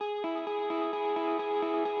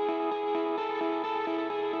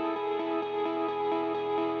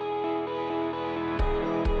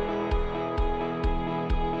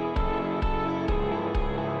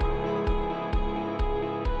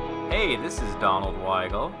Hey, this is Donald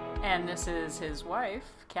Weigel. And this is his wife,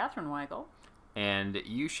 Catherine Weigel. And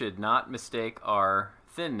you should not mistake our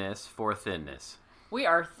thinness for thinness. We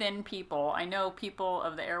are thin people. I know people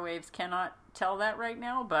of the airwaves cannot tell that right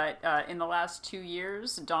now, but in the last 2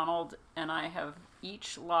 years, Donald and I have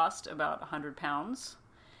each lost about 100 pounds.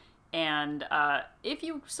 And if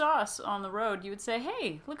you saw us on the road, you would say,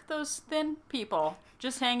 hey, look at those thin people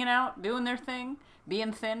just hanging out, doing their thing,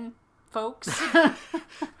 being thin folks.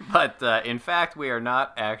 But in fact, we are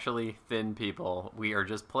not actually thin people. We are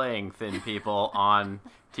just playing thin people on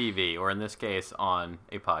TV, or in this case, on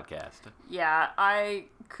a podcast. Yeah, I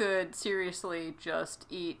could seriously just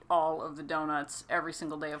eat all of the donuts every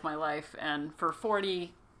single day of my life. And for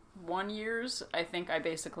 41 years, I think I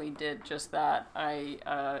basically did just that.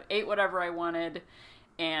 I ate whatever I wanted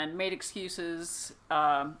and made excuses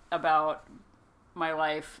about my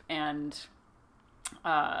life and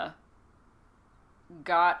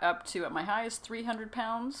got up to, at my highest, 300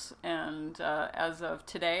 pounds, and as of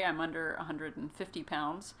today, I'm under 150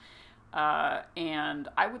 pounds, and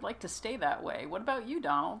I would like to stay that way. What about you,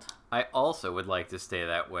 Donald? I also would like to stay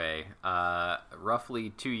that way.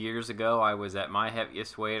 Roughly 2 years ago, I was at my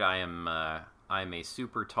heaviest weight. I'm a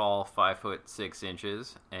super tall,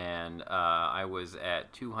 5'6", and I was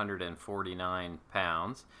at 249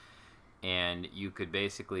 pounds, and you could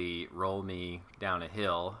basically roll me down a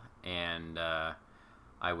hill, and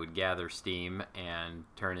I would gather steam and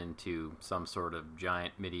turn into some sort of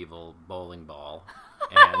giant medieval bowling ball.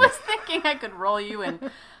 And I was thinking I could roll you in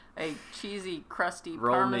a cheesy, crusty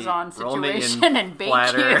Parmesan situation and bake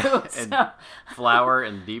you. And flour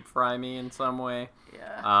and deep fry me in some way.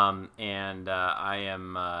 Yeah. I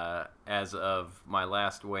am, as of my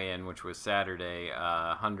last weigh-in, which was Saturday,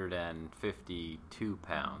 152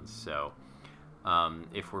 pounds. So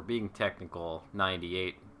if we're being technical,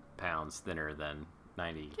 98 pounds thinner than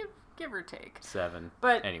 90. Give or take. 7.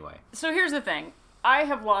 But anyway. So here's the thing. I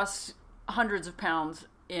have lost hundreds of pounds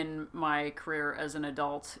in my career as an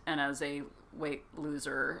adult and as a weight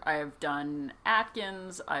loser. I've done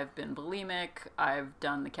Atkins. I've been bulimic. I've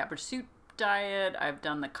done the cabbage soup diet. I've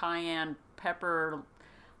done the cayenne pepper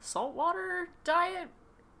saltwater diet.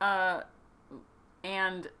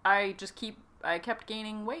 And I kept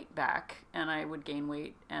gaining weight back, and I would gain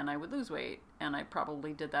weight and I would lose weight. And I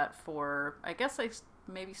probably did that for, I guess I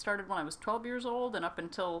maybe started when I was 12 years old, and up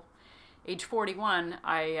until age 41,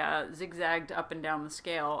 I zigzagged up and down the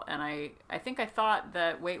scale, and I think I thought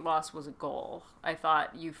that weight loss was a goal. I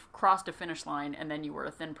thought you've crossed a finish line, and then you were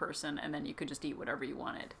a thin person, and then you could just eat whatever you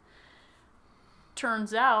wanted.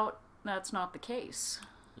 Turns out, that's not the case.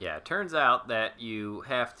 Yeah, it turns out that you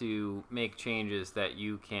have to make changes that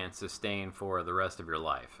you can sustain for the rest of your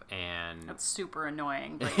life. And that's super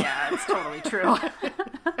annoying, but yeah, it's totally true.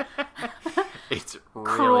 It's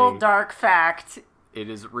really... Cruel, dark fact. It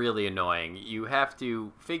is really annoying. You have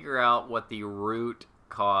to figure out what the root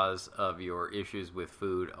cause of your issues with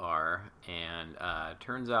food are. And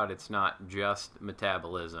turns out it's not just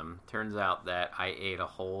metabolism. Turns out that I ate a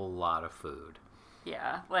whole lot of food.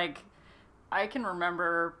 Yeah, like... I can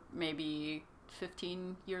remember maybe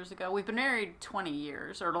 15 years ago. We've been married 20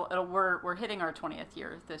 years, or we're hitting our 20th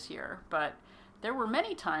year this year. But there were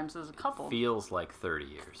many times as a couple. Feels like 30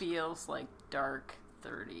 years. Feels like dark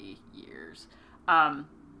 30 years.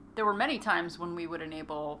 There were many times when we would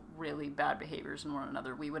enable really bad behaviors in one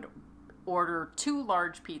another. We would order 2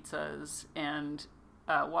 large pizzas and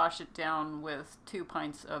wash it down with 2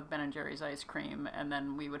 pints of Ben & Jerry's ice cream, and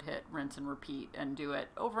then we would hit rinse and repeat and do it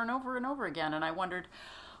over and over and over again. And I wondered,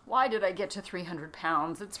 why did I get to 300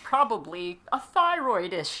 pounds? It's probably a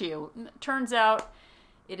thyroid issue. Turns out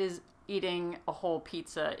it is eating a whole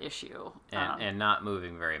pizza issue. And not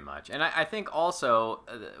moving very much. And I think also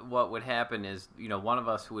what would happen is, one of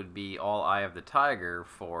us would be all eye of the tiger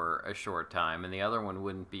for a short time, and the other one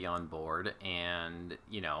wouldn't be on board. And,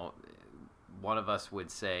 one of us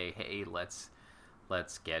would say, hey, let's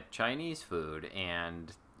get Chinese food.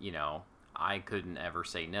 And, I couldn't ever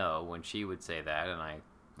say no when she would say that. And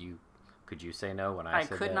could you say no when I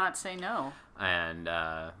said that? I could not say no. And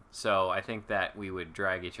so I think that we would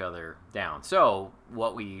drag each other down. So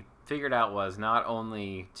what we figured out was not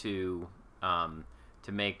only to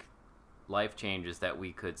make life changes that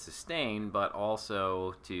we could sustain, but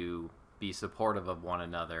also to be supportive of one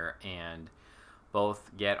another and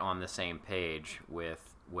both get on the same page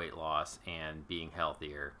with weight loss and being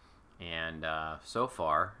healthier. And so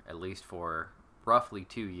far, at least for roughly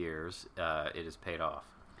 2 years, it has paid off.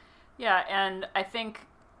 Yeah, and I think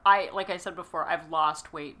like I said before, I've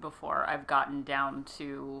lost weight before. I've gotten down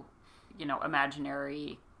to,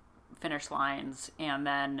 imaginary finish lines, and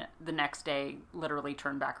then the next day literally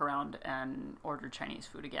turned back around and ordered Chinese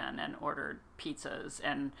food again and ordered pizzas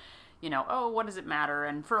and, oh, what does it matter?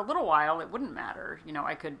 And for a little while it wouldn't matter.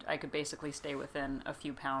 I could basically stay within a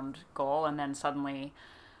few pound goal, and then suddenly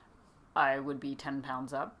I would be 10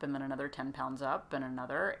 pounds up, and then another 10 pounds up, and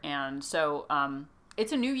another. And so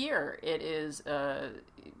it's a new year. It is,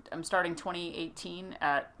 I'm starting 2018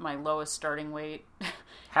 at my lowest starting weight.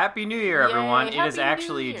 Happy New Year, everyone. Yay, it is Happy New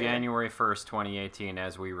actually Year. January 1st, 2018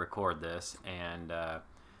 as we record this. And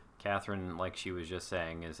Catherine, like she was just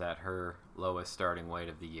saying, is at her lowest starting weight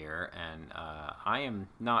of the year. And I am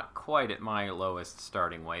not quite at my lowest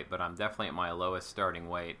starting weight, but I'm definitely at my lowest starting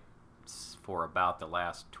weight for about the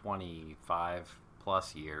last 25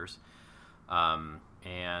 plus years.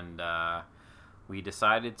 We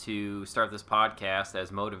decided to start this podcast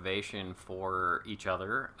as motivation for each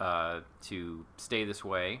other to stay this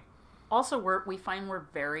way. Also, we find we're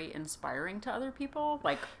very inspiring to other people.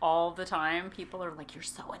 Like, all the time, people are like, "You're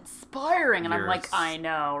so inspiring," and I'm like, "I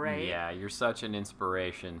know, right?" Yeah, you're such an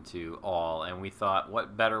inspiration to all, and we thought,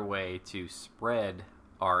 what better way to spread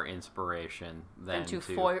our inspiration than to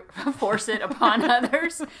force it upon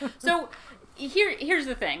others. So here's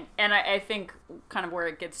the thing, and I think kind of where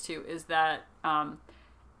it gets to is that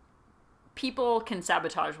people can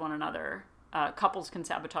sabotage one another. Couples can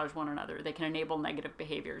sabotage one another. They can enable negative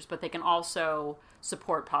behaviors, but they can also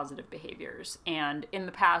support positive behaviors. And in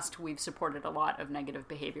the past, we've supported a lot of negative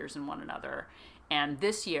behaviors in one another. And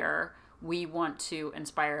this year, we want to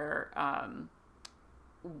inspire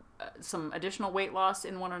some additional weight loss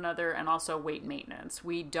in one another, and also weight maintenance.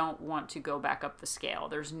 We don't want to go back up the scale.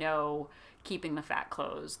 There's no keeping the fat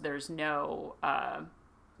closed. There's no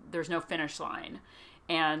finish line.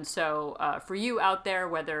 And so for you out there,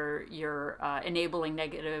 whether you're enabling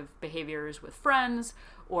negative behaviors with friends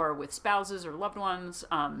or with spouses or loved ones,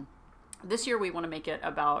 this year we want to make it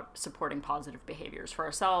about supporting positive behaviors for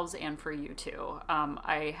ourselves and for you too.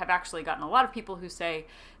 I have actually gotten a lot of people who say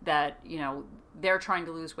that, they're trying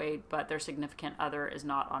to lose weight, but their significant other is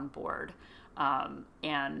not on board.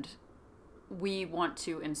 And we want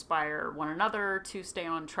to inspire one another to stay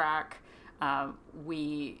on track.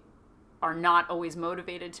 We are not always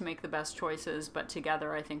motivated to make the best choices, but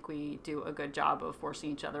together I think we do a good job of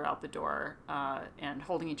forcing each other out the door and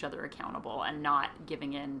holding each other accountable and not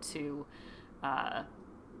giving in to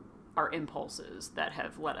our impulses that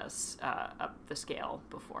have led us up the scale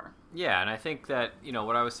before. Yeah, and I think that,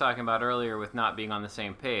 what I was talking about earlier with not being on the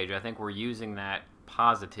same page, I think we're using that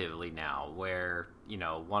positively now, where,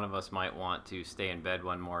 one of us might want to stay in bed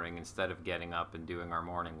one morning instead of getting up and doing our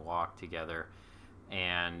morning walk together,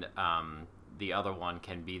 and the other one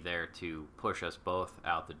can be there to push us both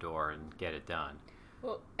out the door and get it done.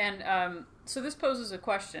 Well, and so this poses a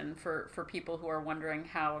question for people who are wondering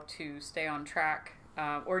how to stay on track,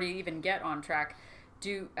 or to even get on track.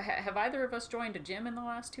 Have either of us joined a gym in the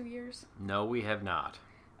last 2 years? No, we have not.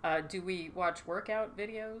 Do we watch workout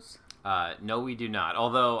videos? No, we do not.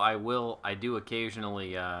 Although I do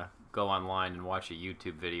occasionally go online and watch a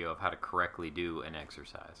YouTube video of how to correctly do an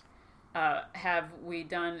exercise. Have we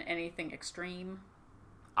done anything extreme?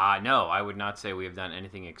 No, I would not say we have done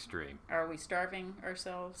anything extreme. Are we starving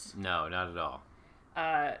ourselves? No, not at all.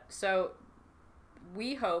 So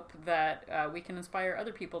we hope that we can inspire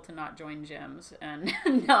other people to not join gyms and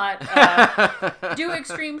not do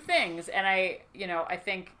extreme things. And I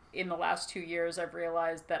think in the last 2 years I've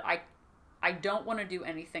realized that I don't want to do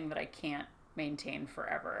anything that I can't maintain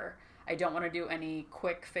forever. I don't want to do any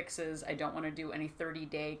quick fixes. I don't want to do any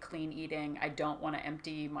 30-day clean eating. I don't want to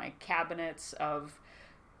empty my cabinets of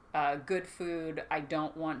good food. I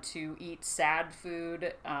don't want to eat sad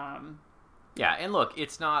food. Yeah, and look,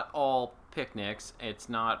 it's not all picnics. It's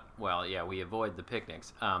not, we avoid the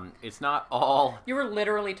picnics. It's not all... You were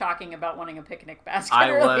literally talking about wanting a picnic basket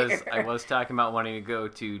earlier. I was talking about wanting to go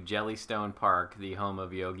to Jellystone Park, the home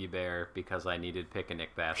of Yogi Bear, because I needed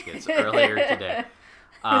picnic baskets earlier today.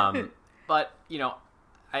 But,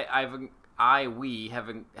 we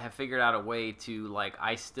have figured out a way to,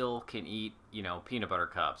 I still can eat, peanut butter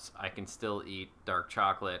cups. I can still eat dark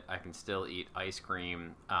chocolate. I can still eat ice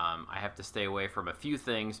cream. I have to stay away from a few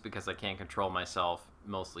things because I can't control myself,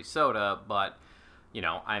 mostly soda. But,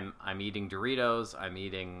 I'm eating Doritos. I'm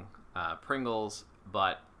eating Pringles.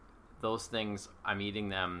 But those things, I'm eating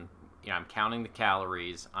them. I'm counting the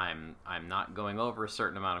calories. I'm not going over a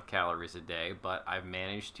certain amount of calories a day, but I've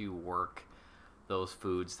managed to work those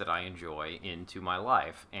foods that I enjoy into my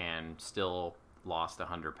life and still lost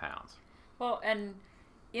 100 pounds. Well, and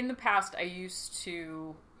in the past, I used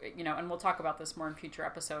to, and we'll talk about this more in future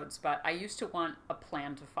episodes, but I used to want a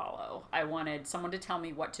plan to follow. I wanted someone to tell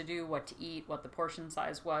me what to do, what to eat, what the portion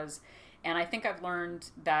size was. And I think I've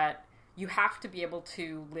learned that you have to be able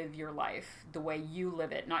to live your life the way you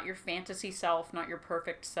live it, not your fantasy self, not your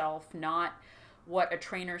perfect self, not what a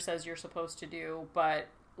trainer says you're supposed to do, but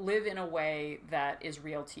live in a way that is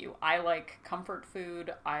real to you. I like comfort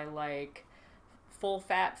food. I like full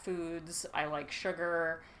fat foods. I like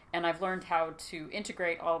sugar. And I've learned how to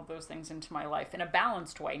integrate all of those things into my life in a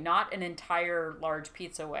balanced way, not an entire large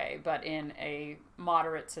pizza way, but in a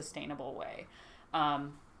moderate, sustainable way.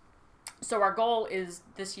 So our goal is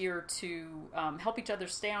this year to help each other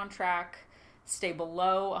stay on track, stay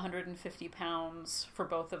below 150 pounds for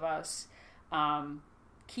both of us,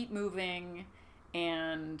 keep moving,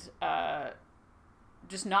 and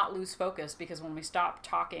just not lose focus, because when we stop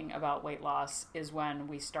talking about weight loss is when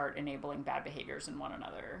we start enabling bad behaviors in one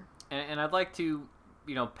another. And I'd like to,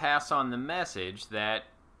 pass on the message that,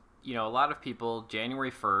 a lot of people,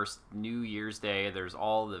 January 1st, New Year's Day, there's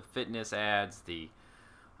all the fitness ads, the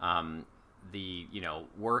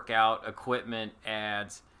workout equipment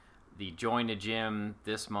ads, the join a gym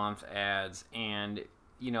this month ads, and,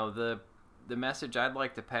 the message I'd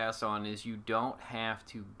like to pass on is you don't have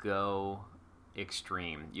to go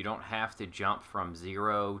extreme. You don't have to jump from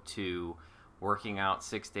 0 to working out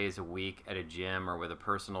 6 days a week at a gym or with a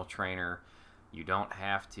personal trainer. You don't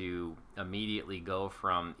have to immediately go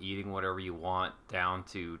from eating whatever you want down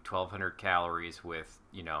to 1,200 calories with,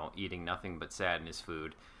 eating nothing but sadness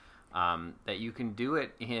food. That you can do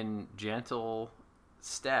it in gentle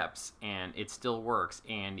steps and it still works,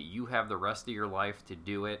 and you have the rest of your life to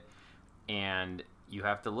do it. And you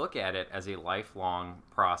have to look at it as a lifelong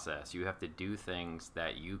process. You have to do things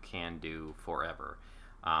that you can do forever.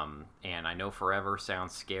 And I know forever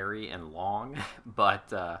sounds scary and long,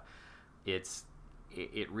 but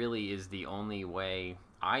it really is the only way,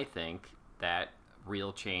 I think, that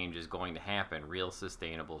real change is going to happen, real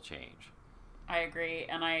sustainable change. I agree.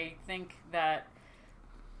 And I think that,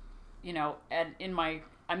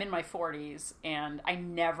 I'm in my 40s, and I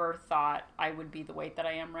never thought I would be the weight that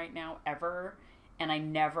I am right now, ever. And I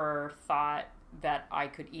never thought that I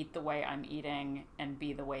could eat the way I'm eating and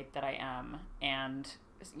be the weight that I am. And,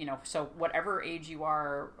 so whatever age you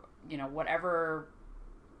are, whatever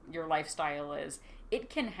your lifestyle is, it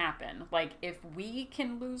can happen. Like, if we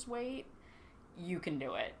can lose weight, you can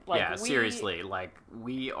do it. Seriously. Like,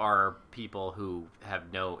 we are people who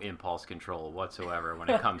have no impulse control whatsoever when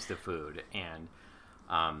it comes to food. And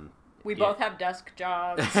we both have desk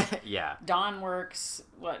jobs. Yeah. Don works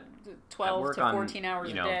 12 to 14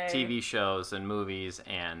 hours a day. TV shows and movies,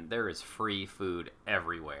 and there is free food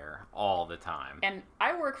everywhere all the time. And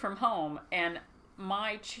I work from home, and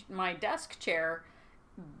my desk chair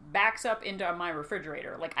backs up into my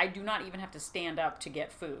refrigerator. Like, I do not even have to stand up to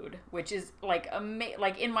get food, which is like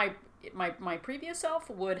in my previous self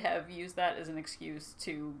would have used that as an excuse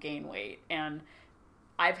to gain weight, and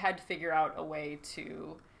I've had to figure out a way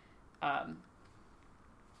to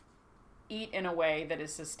eat in a way that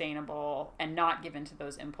is sustainable and not give into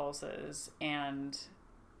those impulses. And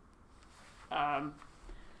I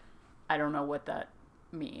don't know what that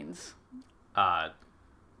means.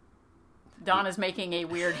 Don is making a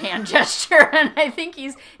weird hand gesture, and I think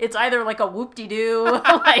it's either like a whoop-de-doo,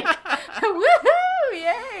 like, woohoo,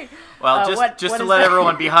 yay! Well, just to let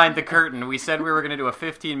everyone behind the curtain, we said we were going to do a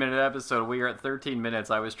 15-minute episode. We are at 13 minutes.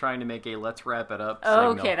 I was trying to make a let's wrap it up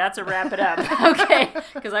signal. Okay, that's a wrap it up. Okay,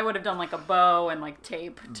 because I would have done like a bow and like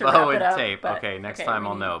tape to wrap it up. Bow and tape. Okay, next time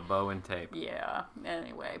I'll know. Bow and tape. Yeah,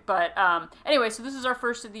 anyway. But anyway, so this is our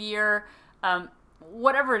first of the year.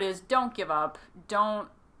 Whatever it is, don't give up. Don't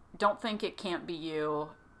think it can't be you.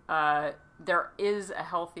 There is a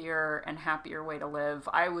healthier and happier way to live.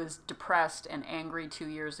 I was depressed and angry 2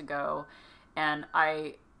 years ago, and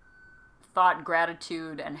I thought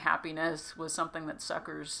gratitude and happiness was something that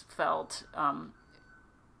suckers felt.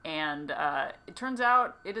 And it turns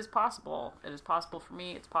out it is possible. It is possible for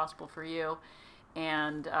me. It's possible for you.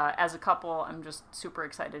 And as a couple, I'm just super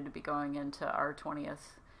excited to be going into our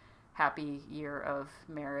 20th happy year of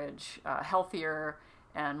marriage, healthier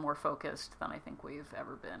and more focused than I think we've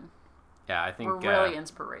ever been. Yeah, I think we're really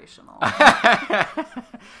inspirational.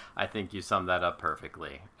 I think you summed that up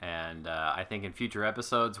perfectly. And I think in future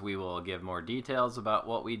episodes we will give more details about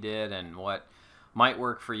what we did and what might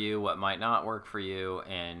work for you, what might not work for you,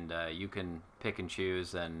 and you can pick and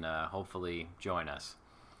choose and hopefully join us.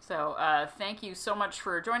 So thank you so much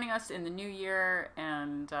for joining us in the new year,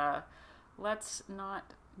 and let's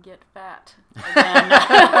not get fat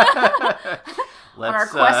again. on our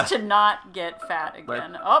quest to not get fat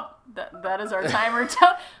again. That is our timer.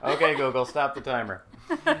 Okay, Google, stop the timer.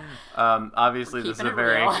 Obviously, this is a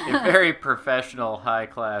very professional,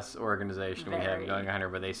 high-class organization we have going on here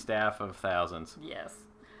with a staff of thousands. Yes.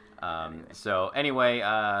 So anyway,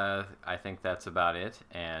 I think that's about it,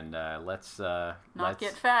 and let's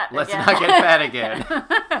get fat. Let's again. not get fat again.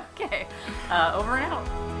 Okay. Over and out.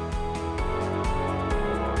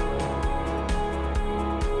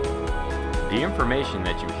 The information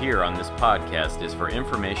that you hear on this podcast is for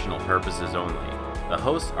informational purposes only. The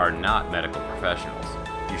hosts are not medical professionals.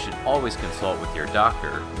 You should always consult with your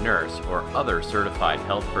doctor, nurse, or other certified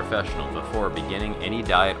health professional before beginning any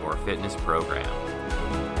diet or fitness program.